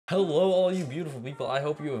Hello all you beautiful people, I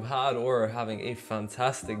hope you have had or are having a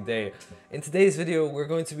fantastic day. In today's video we're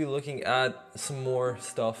going to be looking at some more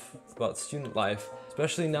stuff about student life,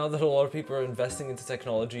 especially now that a lot of people are investing into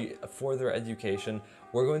technology for their education.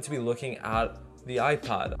 We're going to be looking at the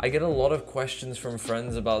iPad. I get a lot of questions from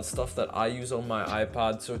friends about stuff that I use on my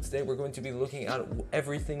iPad, so today we're going to be looking at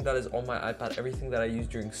everything that is on my iPad, everything that I use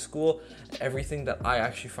during school, everything that I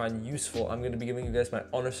actually find useful. I'm going to be giving you guys my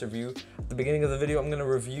honest review. At the beginning of the video, I'm going to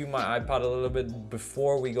review my iPad a little bit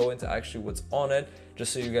before we go into actually what's on it,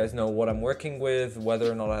 just so you guys know what I'm working with,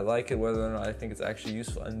 whether or not I like it, whether or not I think it's actually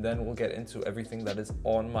useful, and then we'll get into everything that is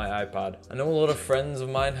on my iPad. I know a lot of friends of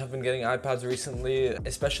mine have been getting iPads recently,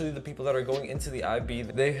 especially the people that are going into the IB.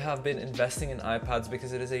 They have been investing in iPads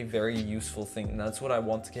because it is a very useful thing, and that's what I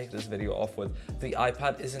want to kick this video off with. The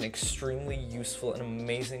iPad is an extremely useful and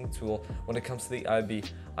amazing tool when it comes to the IB.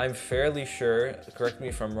 I'm fairly sure, correct me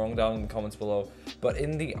if I'm wrong down in the comments below, but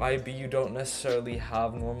in the IB you don't necessarily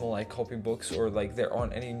have normal like copybooks, or like there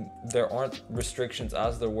aren't restrictions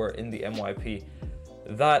as there were in the MYP.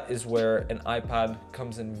 That is where an iPad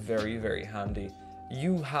comes in very, very handy.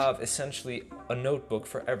 You have essentially a notebook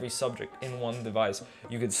for every subject in one device.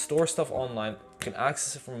 You can store stuff online, you can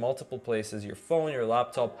access it from multiple places, your phone, your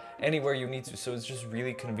laptop, anywhere you need to. So it's just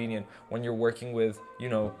really convenient when you're working with, you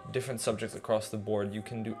know, different subjects across the board. You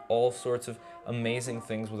can do all sorts of amazing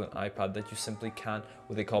things with an iPad that you simply can't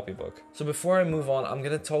with a copybook. So before I move on, I'm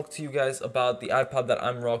gonna talk to you guys about the iPad that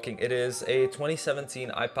I'm rocking. It is a 2017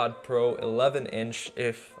 iPad Pro 11-inch,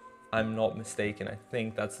 if I'm not mistaken. I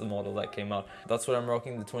think that's the model that came out. That's what I'm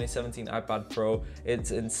rocking, the 2017 iPad Pro.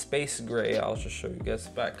 It's in space gray. I'll just show you guys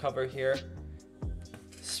the back cover here.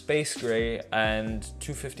 Space gray and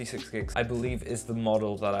 256 gigs, I believe, is the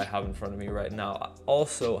model that I have in front of me right now. I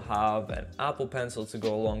also have an Apple Pencil to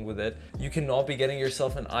go along with it. You cannot be getting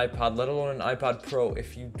yourself an iPad, let alone an iPad Pro,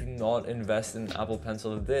 if you do not invest in an Apple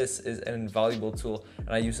Pencil. This is an invaluable tool and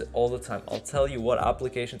I use it all the time. I'll tell you what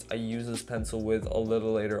applications I use this pencil with a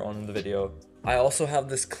little later on in the video. I also have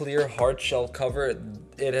this clear hard shell cover.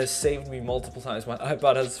 It has saved me multiple times. My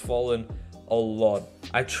iPad has fallen a lot.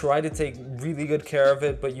 I try to take really good care of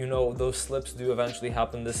it, but you know, those slips do eventually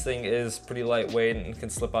happen. This thing is pretty lightweight and can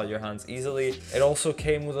slip out your hands easily. It also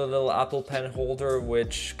came with a little Apple Pen holder,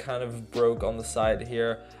 which kind of broke on the side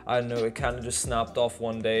here. I don't know, it kind of just snapped off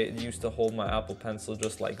one day. It used to hold my Apple Pencil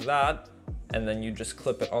just like that, and then you just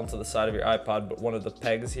clip it onto the side of your iPad, but one of the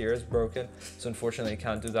pegs here is broken, so unfortunately you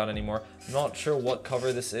can't do that anymore. Not sure what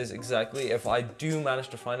cover this is exactly. If I do manage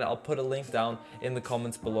to find it, I'll put a link down in the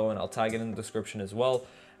comments below and I'll tag it in the description as well.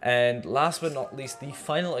 And last but not least, the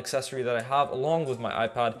final accessory that I have along with my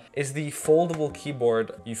iPad is the foldable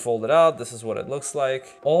keyboard. You fold it out, this is what it looks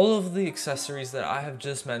like. All of the accessories that I have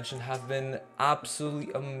just mentioned have been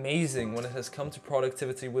absolutely amazing when it has come to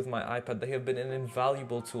productivity with my iPad. They have been an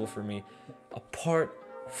invaluable tool for me. Apart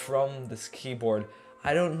from this keyboard,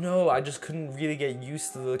 I don't know, I just couldn't really get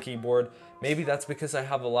used to the keyboard. Maybe that's because I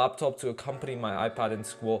have a laptop to accompany my iPad in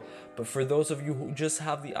school, but for those of you who just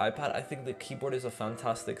have the iPad, I think the keyboard is a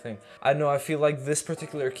fantastic thing. I know, I feel like this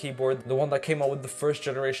particular keyboard, the one that came out with the first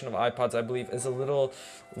generation of iPads, I believe, is a little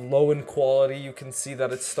low in quality. You can see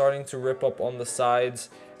that it's starting to rip up on the sides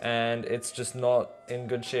and it's just not in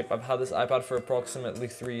good shape. I've had this iPad for approximately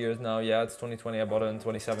 3 years now. Yeah, it's 2020, I bought it in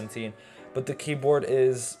 2017, but the keyboard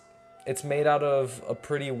it's made out of a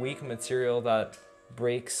pretty weak material that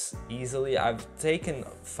breaks easily. I've taken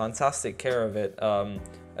fantastic care of it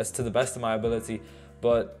as to the best of my ability,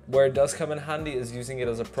 but where it does come in handy is using it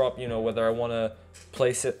as a prop, you know, whether I want to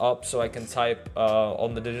place it up so I can type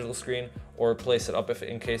on the digital screen, or place it up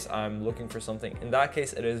in case I'm looking for something. In that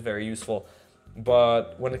case, it is very useful,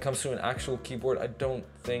 but when it comes to an actual keyboard, I don't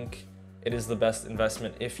think it is the best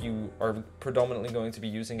investment if you are predominantly going to be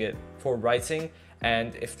using it for writing,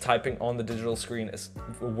 and if typing on the digital screen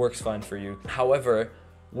works fine for you. However,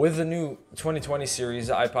 with the new 2020 series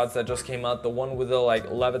iPads that just came out, the one with the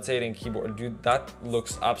like levitating keyboard, dude, that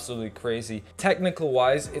looks absolutely crazy. Technical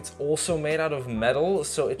wise, it's also made out of metal,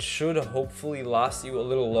 so it should hopefully last you a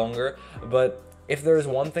little longer. But if there is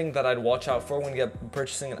one thing that I'd watch out for when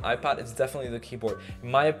purchasing an iPad, it's definitely the keyboard.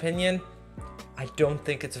 In my opinion, I don't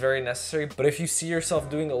think it's very necessary, but if you see yourself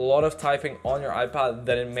doing a lot of typing on your iPad,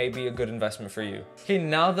 then it may be a good investment for you. Okay,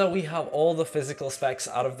 now that we have all the physical specs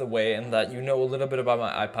out of the way and that you know a little bit about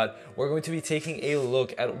my iPad, we're going to be taking a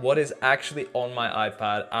look at what is actually on my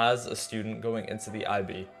iPad as a student going into the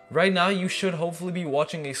IB. Right now, you should hopefully be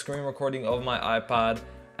watching a screen recording of my iPad,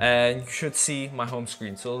 and you should see my home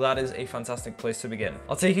screen. So that is a fantastic place to begin.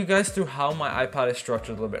 I'll take you guys through how my iPad is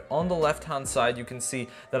structured a little bit. On the left hand side, you can see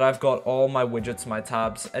that I've got all my widgets, my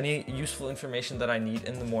tabs, any useful information that I need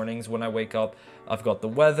in the mornings when I wake up. I've got the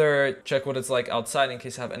weather, check what it's like outside in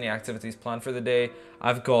case I have any activities planned for the day.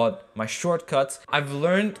 I've got my shortcuts. I've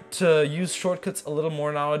learned to use shortcuts a little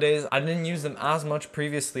more nowadays. I didn't use them as much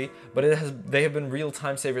previously, but they have been real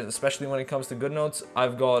time savers, especially when it comes to GoodNotes.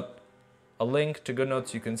 I've got a link to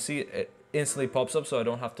GoodNotes. You can see it instantly pops up, so I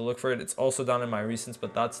don't have to look for it. It's also down in my recents,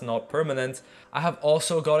 but that's not permanent. I have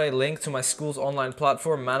also got a link to my school's online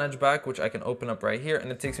platform, ManageBack, which I can open up right here,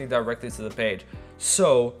 and it takes me directly to the page.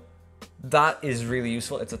 So that is really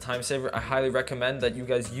useful. It's a time saver. I highly recommend that you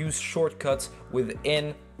guys use shortcuts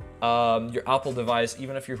within your Apple device,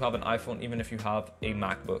 even if you have an iPhone, even if you have a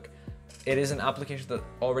MacBook. It is an application that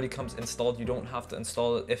already comes installed. You don't have to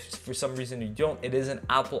install it. If for some reason you don't, it is an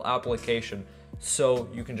Apple application, so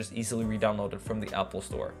you can just easily re-download it from the Apple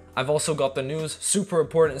Store. I've also got the news, super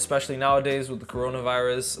important, especially nowadays with the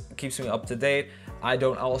coronavirus. It keeps me up to date. I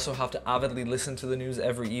also have to avidly listen to the news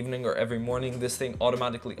every evening or every morning. This thing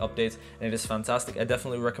automatically updates and it is fantastic. I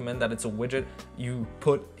definitely recommend that. It's a widget you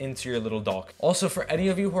put into your little dock. Also, for any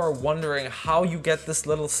of you who are wondering how you get this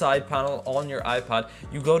little side panel on your iPad,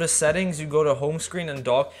 you go to settings, you go to home screen and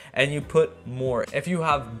dock, and you put more. If you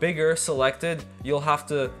have bigger selected, you'll have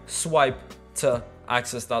to swipe to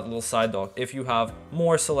access that little side dock. If you have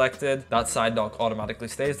more selected, that side dock automatically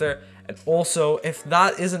stays there. And also, if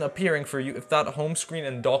that isn't appearing for you, if that home screen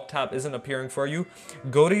and dock tab isn't appearing for you,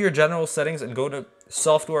 go to your general settings and go to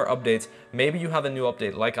software updates. Maybe you have a new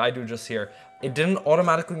update like I do just here. It didn't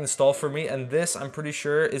automatically install for me, and this I'm pretty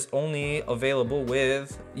sure is only available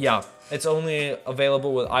with, it's only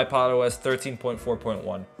available with iPadOS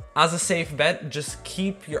 13.4.1. As a safe bet, just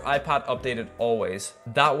keep your iPad updated always.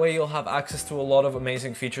 That way you'll have access to a lot of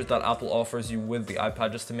amazing features that Apple offers you with the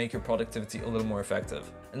iPad, just to make your productivity a little more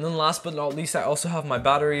effective. And then last but not least, I also have my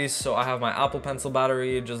batteries. So I have my Apple Pencil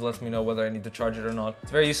battery. It just lets me know whether I need to charge it or not.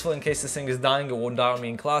 It's very useful in case this thing is dying. It won't die on me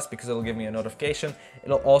in class because it'll give me a notification.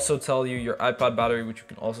 It'll also tell you your iPad battery, which you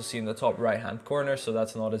can also see in the top right hand corner, so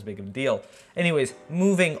that's not as big of a deal. Anyways,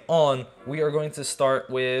 moving on, we are going to start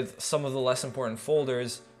with some of the less important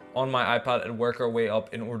folders on my iPad and work our way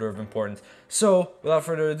up in order of importance. So without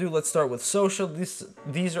further ado, let's start with social.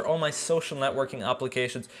 These are all my social networking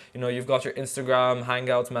applications. You know, you've got your Instagram,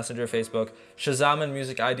 Hangouts, Messenger, Facebook. Shazam and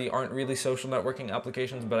Music ID aren't really social networking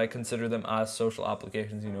applications, but I consider them as social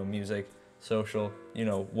applications. You know, music, social, you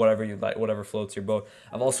know, whatever you like, whatever floats your boat.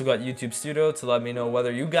 I've also got YouTube Studio to let me know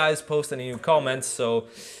whether you guys post any new comments. So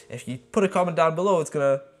if you put a comment down below, it's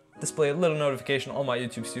gonna display a little notification on my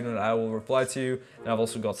YouTube Studio and I will reply to you. And I've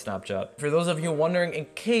also got Snapchat. For those of you wondering, in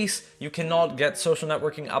case you cannot get social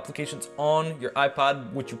networking applications on your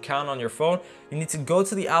iPad, which you can on your phone, you need to go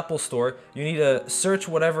to the Apple Store. You need to search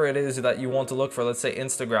whatever it is that you want to look for, let's say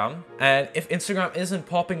Instagram. And if Instagram isn't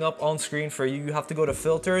popping up on screen for you, you have to go to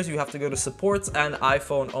filters, you have to go to supports and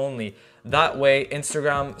iPhone only. That way,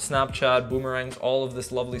 Instagram, Snapchat, boomerangs, all of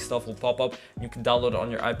this lovely stuff will pop up. And you can download it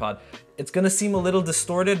on your iPad. It's gonna seem a little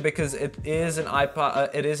distorted because it is an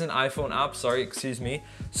iPhone app. Sorry, excuse me.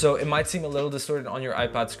 So it might seem a little distorted on your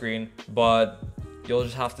iPad screen, but you'll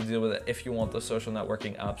just have to deal with it if you want the social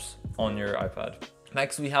networking apps on your iPad.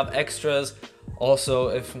 Next, we have extras. Also,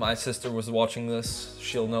 if my sister was watching this,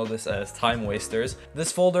 she'll know this as time wasters.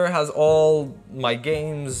 This folder has all my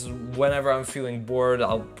games. Whenever I'm feeling bored,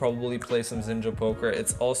 I'll probably play some Zinja Poker.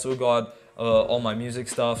 It's also got all my music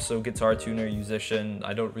stuff, so Guitar Tuner, Musician.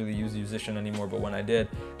 I don't really use Musician anymore, but when I did,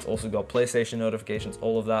 it's also got PlayStation notifications,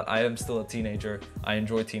 all of that. I am still a teenager. I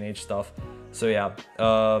enjoy teenage stuff. So yeah,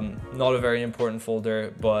 not a very important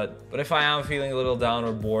folder, but if I am feeling a little down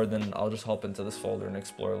or bored, then I'll just hop into this folder and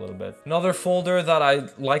explore a little bit. Another folder that I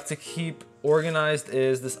like to keep organized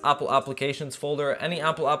is this Apple Applications folder. Any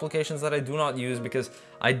Apple applications that I do not use, because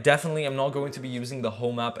I definitely am not going to be using the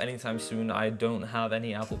Home app anytime soon. I don't have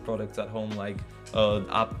any Apple products at home, like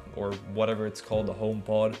app or whatever it's called, the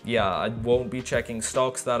HomePod. Yeah, I won't be checking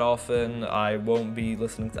stocks that often. I won't be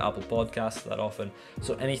listening to Apple Podcasts that often.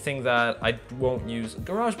 So anything that I won't use,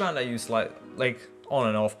 GarageBand I use like on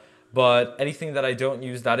and off. But anything that I don't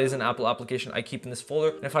use that is an Apple application, I keep in this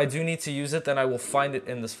folder. And if I do need to use it, then I will find it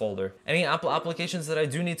in this folder. Any Apple applications that I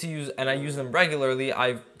do need to use and I use them regularly,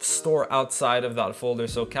 I store outside of that folder.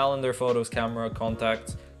 So calendar, photos, camera,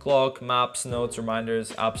 contacts, clock, maps, notes,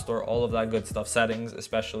 reminders, app store, all of that good stuff, settings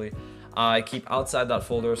especially. I keep outside that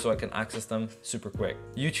folder so I can access them super quick.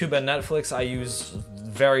 YouTube and Netflix I use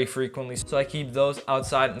very frequently, so I keep those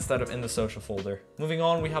outside instead of in the social folder. Moving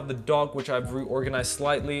on, we have the dock, which I've reorganized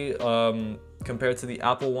slightly. compared to the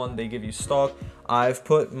Apple one they give you stock. I've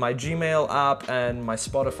put my Gmail app and my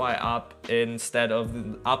Spotify app instead of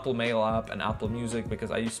the Apple Mail app and Apple Music,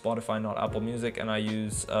 because I use Spotify, not Apple Music, and I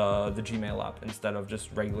use the Gmail app instead of just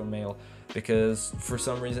regular mail, because for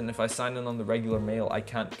some reason if I sign in on the regular mail I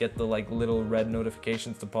can't get the like little red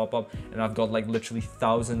notifications to pop up, and I've got like literally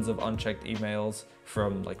thousands of unchecked emails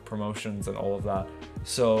from like promotions and all of that.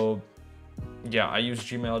 So yeah, I use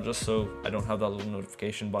Gmail just so I don't have that little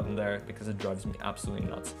notification button there, because it drives me absolutely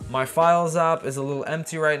nuts. My Files app is a little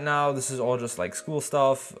empty right now. This is all just like school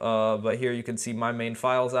stuff, but here you can see my main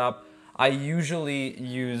Files app. I usually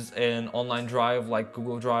use an online drive like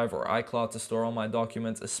Google Drive or iCloud to store all my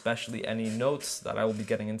documents, especially any notes that I will be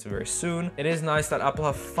getting into very soon. It is nice that Apple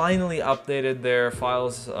have finally updated their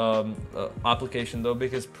Files application though,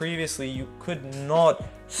 because previously you could not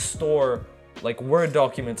store like Word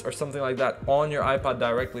documents or something like that on your iPad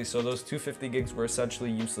directly, so those 250 gigs were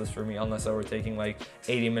essentially useless for me unless I were taking like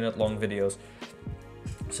 80-minute long videos.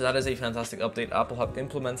 So that is a fantastic update Apple have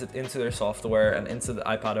implemented into their software and into the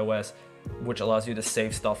iPad OS, which allows you to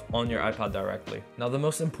save stuff on your iPad directly. Now the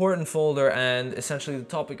most important folder and essentially the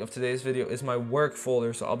topic of today's video is my work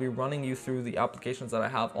folder. So I'll be running you through the applications that I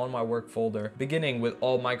have on my work folder, beginning with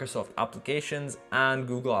all Microsoft applications and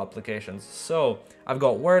Google applications. So I've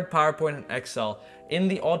got Word, PowerPoint, and Excel. In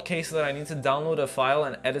the odd case that I need to download a file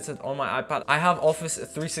and edit it on my iPad, I have Office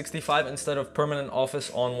 365 instead of permanent Office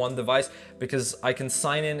on one device, because I can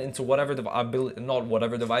sign in into whatever device, not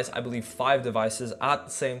whatever device, I believe 5 devices at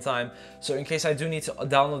the same time. So in case I do need to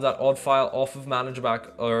download that odd file off of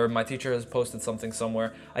ManageBack, or my teacher has posted something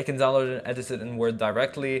somewhere, I can download it and edit it in Word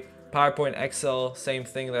directly. PowerPoint, Excel, same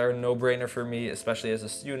thing, they're a no-brainer for me, especially as a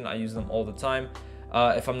student. I use them all the time.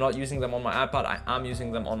 If I'm not using them on my iPad, I am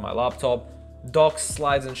using them on my laptop. Docs,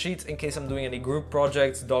 Slides, and Sheets, in case I'm doing any group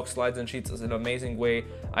projects. Docs, Slides, and Sheets is an amazing way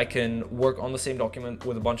I can work on the same document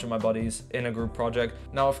with a bunch of my buddies in a group project.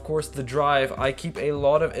 Now, of course, the Drive, I keep a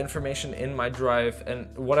lot of information in my Drive,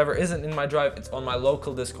 and whatever isn't in my Drive, it's on my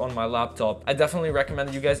local disk on my laptop. I definitely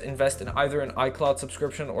recommend you guys invest in either an iCloud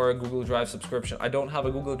subscription or a Google Drive subscription. I don't have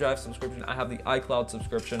a Google Drive subscription, I have the iCloud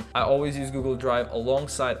subscription. I always use Google Drive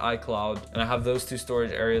alongside iCloud, and I have those two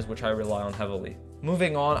storage areas which I rely on heavily.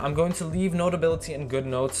 Moving on, I'm going to leave Notability and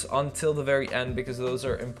GoodNotes until the very end, because those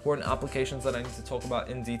are important applications that I need to talk about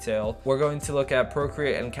in detail. We're going to look at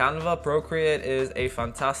Procreate and Canva. Procreate is a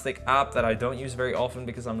fantastic app that I don't use very often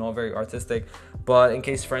because I'm not very artistic, but in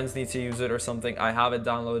case friends need to use it or something, I have it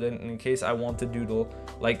downloaded, and in case I want to doodle,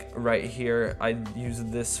 like right here, I use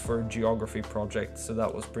this for geography project, so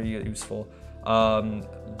that was pretty useful.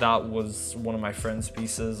 That was one of my friend's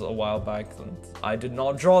pieces a while back, and I did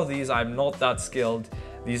not draw these. I'm not that skilled.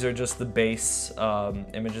 These are just the base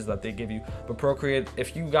images that they give you. But Procreate,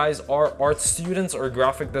 if you guys are art students or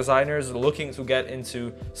graphic designers looking to get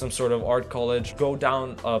into some sort of art college, go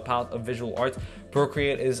down a path of visual art,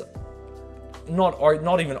 Procreate is not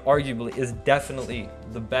even arguably, is definitely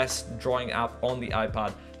the best drawing app on the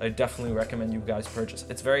iPad. I definitely recommend you guys purchase.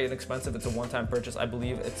 It's very inexpensive. It's a one-time purchase. I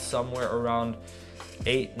believe it's somewhere around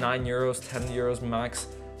 8, 9 euros, 10 euros max.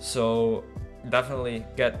 So definitely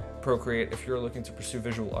get Procreate if you're looking to pursue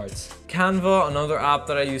visual arts. Canva, another app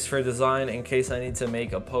that I use for design in case I need to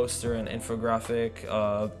make a poster, an infographic,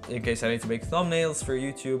 in case I need to make thumbnails for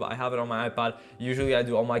YouTube. I have it on my iPad. Usually I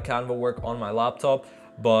do all my Canva work on my laptop,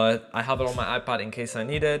 but I have it on my iPad in case I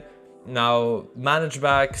need it. Now,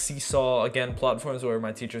 ManageBack, Seesaw, again, platforms where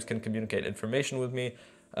my teachers can communicate information with me.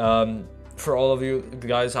 For all of you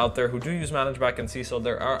guys out there who do use ManageBack and Seesaw,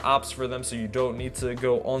 there are apps for them, so you don't need to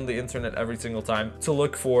go on the internet every single time to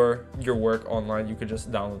look for your work online. You could just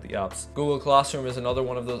download the apps. Google Classroom is another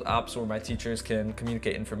one of those apps where my teachers can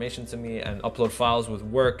communicate information to me and upload files with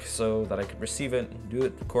work so that I can receive it and do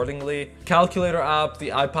it accordingly. Calculator app, the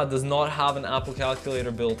iPad does not have an Apple calculator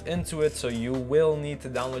built into it, so you will need to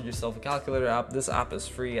download yourself a calculator app. This app is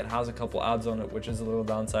free. It has a couple ads on it, which is a little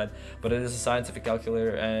downside, but it is a scientific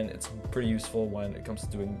calculator and it's pretty useful when it comes to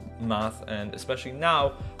doing math, and especially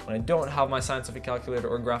now when I don't have my scientific calculator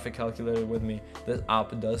or graphic calculator with me, this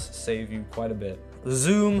app does save you quite a bit.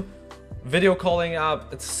 Zoom, video calling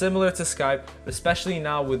app, it's similar to Skype, but especially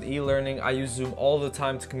now with e-learning, I use Zoom all the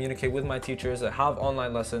time to communicate with my teachers that have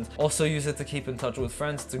online lessons. Also use it to keep in touch with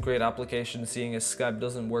friends. It's a great application, seeing as Skype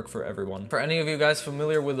doesn't work for everyone. For any of you guys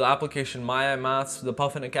familiar with the application MyIMaths, the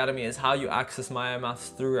Puffin Academy is how you access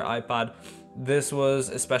MyIMaths through your iPad. This was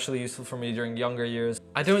especially useful for me during younger years.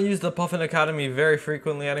 I don't use the Puffin Academy very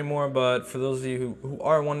frequently anymore, but for those of you who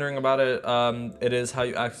are wondering about it, it is how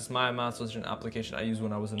you access MyIMaths, which is an application I used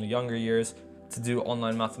when I was in the younger years to do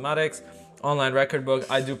online mathematics. Online record book.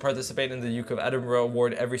 I do participate in the Duke of Edinburgh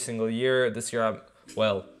Award every single year. This year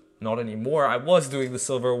well, not anymore. I was doing the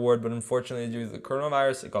Silver Award, but unfortunately due to the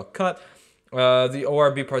coronavirus, it got cut. The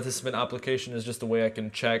ORB participant application is just a way I can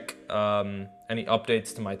check any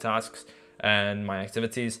updates to my tasks and my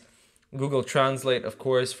activities. Google Translate, of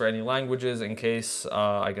course, for any languages in case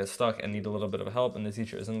I get stuck and need a little bit of help and the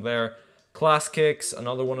teacher isn't there. ClassKicks,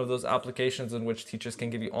 another one of those applications in which teachers can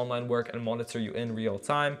give you online work and monitor you in real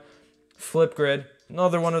time. Flipgrid,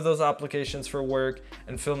 another one of those applications for work.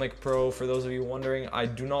 And Filmic Pro, for those of you wondering, I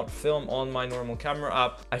do not film on my normal camera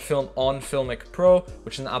app. I film on Filmic Pro,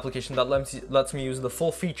 which is an application that lets me use the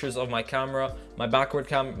full features of my camera. My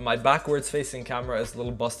backwards facing camera is a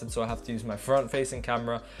little busted, so I have to use my front facing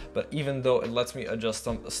camera. But even though it lets me adjust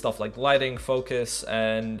some stuff like lighting, focus,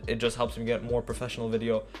 and it just helps me get more professional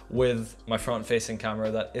video with my front facing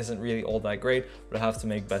camera that isn't really all that great, but I have to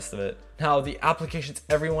make best of it. Now, the applications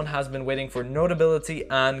everyone has been waiting for, Notability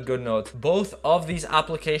and GoodNotes. Both of these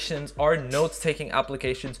applications are note-taking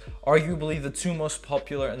applications, arguably the two most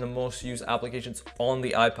popular and the most used applications on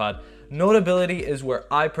the iPad. Notability is where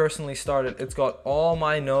I personally started. It's got all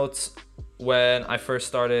my notes when I first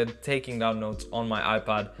started taking down notes on my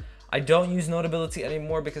iPad. I don't use Notability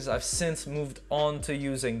anymore because I've since moved on to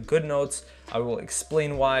using GoodNotes. I will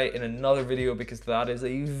explain why in another video because that is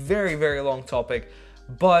a very, very long topic.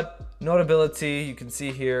 But Notability, you can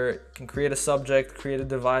see here, can create a subject, create a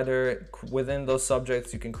divider. Within those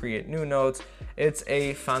subjects, you can create new notes. It's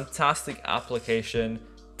a fantastic application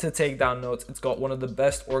to take down notes. It's got one of the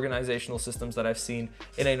best organizational systems that I've seen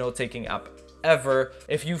in a note-taking app ever.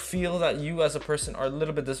 If you feel that you as a person are a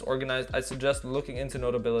little bit disorganized, I suggest looking into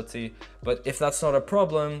Notability. But if that's not a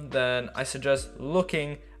problem, then I suggest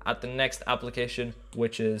looking at the next application,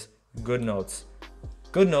 which is GoodNotes.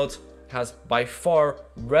 GoodNotes has by far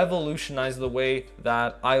revolutionized the way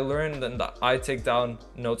that I learned and that I take down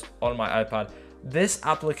notes on my iPad. This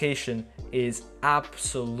application is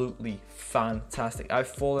absolutely fantastic. I've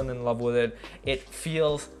fallen in love with it. It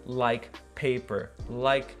feels like paper,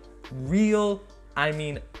 like real, I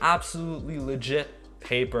mean absolutely legit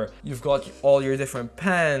paper. You've got all your different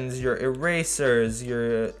pens, your erasers,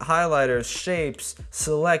 your highlighters, shapes,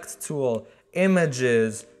 select tool,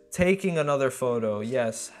 images, taking another photo.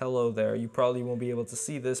 Yes, hello there. You probably won't be able to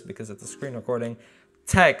see this because it's a screen recording.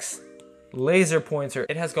 Text, laser pointer.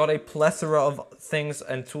 It has got a plethora of things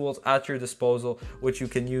and tools at your disposal, which you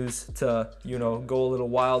can use to, you know, go a little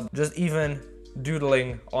wild. Just even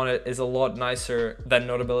doodling on it is a lot nicer than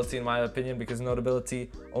Notability in my opinion, because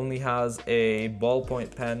Notability only has a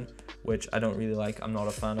ballpoint pen, which I don't really like. I'm not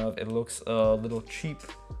a fan of. It looks a little cheap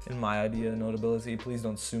in my idea. Notability, please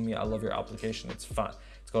don't sue me. I love your application. It's fun.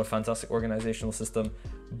 It's got a fantastic organizational system,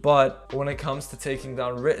 but when it comes to taking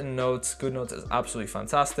down written notes, GoodNotes is absolutely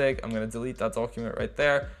fantastic. I'm going to delete that document right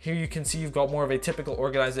there. Here you can see you've got more of a typical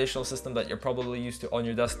organizational system that you're probably used to on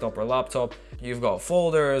your desktop or laptop. You've got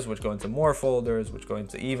folders, which go into more folders, which go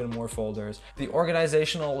into even more folders. The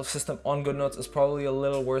organizational system on GoodNotes is probably a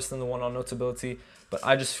little worse than the one on Notability, but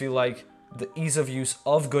I just feel like the ease of use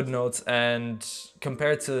of GoodNotes and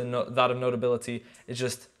compared to that of Notability, it's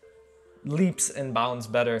just leaps and bounds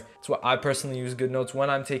better. It's what I personally use GoodNotes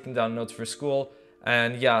when I'm taking down notes for school.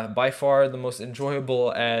 And yeah, by far the most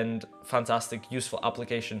enjoyable and fantastic useful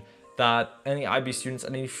application that any IB students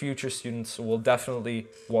and any future students will definitely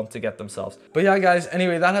want to get themselves. But yeah guys,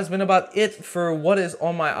 anyway, that has been about it for what is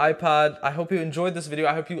on my iPad. I hope you enjoyed this video.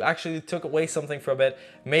 I hope you actually took away something from it.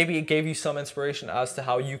 Maybe it gave you some inspiration as to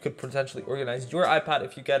how you could potentially organize your iPad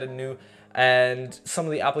if you get a new, and some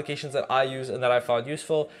of the applications that I use and that I found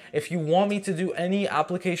useful. If you want me to do any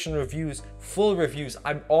application reviews, full reviews,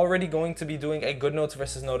 I'm already going to be doing a GoodNotes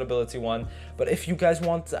versus Notability one. But if you guys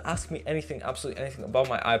want to ask me anything, absolutely anything about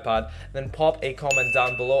my iPad, then pop a comment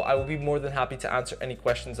down below. I will be more than happy to answer any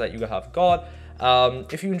questions that you have got.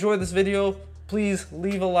 If you enjoyed this video, please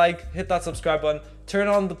leave a like, hit that subscribe button, turn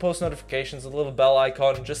on the post notifications, the little bell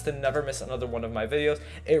icon, just to never miss another one of my videos.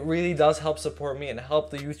 It really does help support me and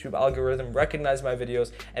help the YouTube algorithm recognize my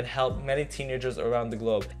videos and help many teenagers around the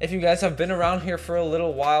globe. If you guys have been around here for a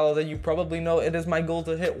little while, then you probably know it is my goal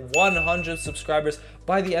to hit 100 subscribers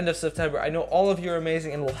by the end of September. I know all of you are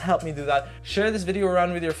amazing and will help me do that. Share this video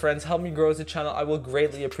around with your friends, help me grow the channel. I will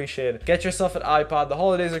greatly appreciate it. Get yourself an iPod. The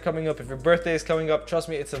holidays are coming up. If your birthday is coming up, trust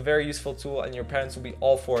me, it's a very useful tool and your parents will be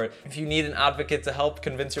all for it. If you need an advocate to help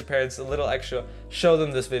convince your parents a little extra, show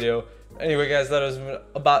them this video. Anyway guys, that has been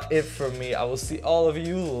about it from me. I will see all of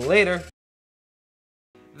you later.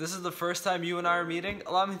 If this is the first time you and I are meeting,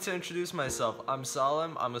 allow me to introduce myself. I'm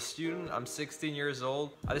Salim, I'm a student, I'm 16 years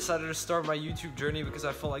old. I decided to start my YouTube journey because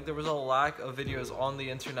I felt like there was a lack of videos on the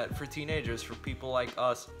internet for teenagers, for people like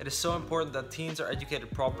us. It is so important that teens are educated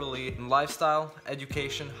properly in lifestyle,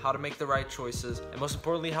 education, how to make the right choices, and most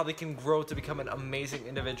importantly, how they can grow to become an amazing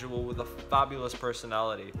individual with a fabulous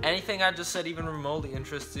personality. Anything I just said even remotely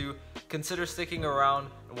interests you, consider sticking around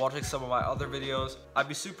and watching some of my other videos. I'd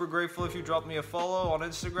be super grateful if you dropped me a follow on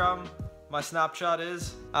Instagram. My Snapchat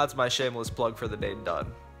is... That's my shameless plug for the day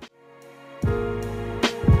done.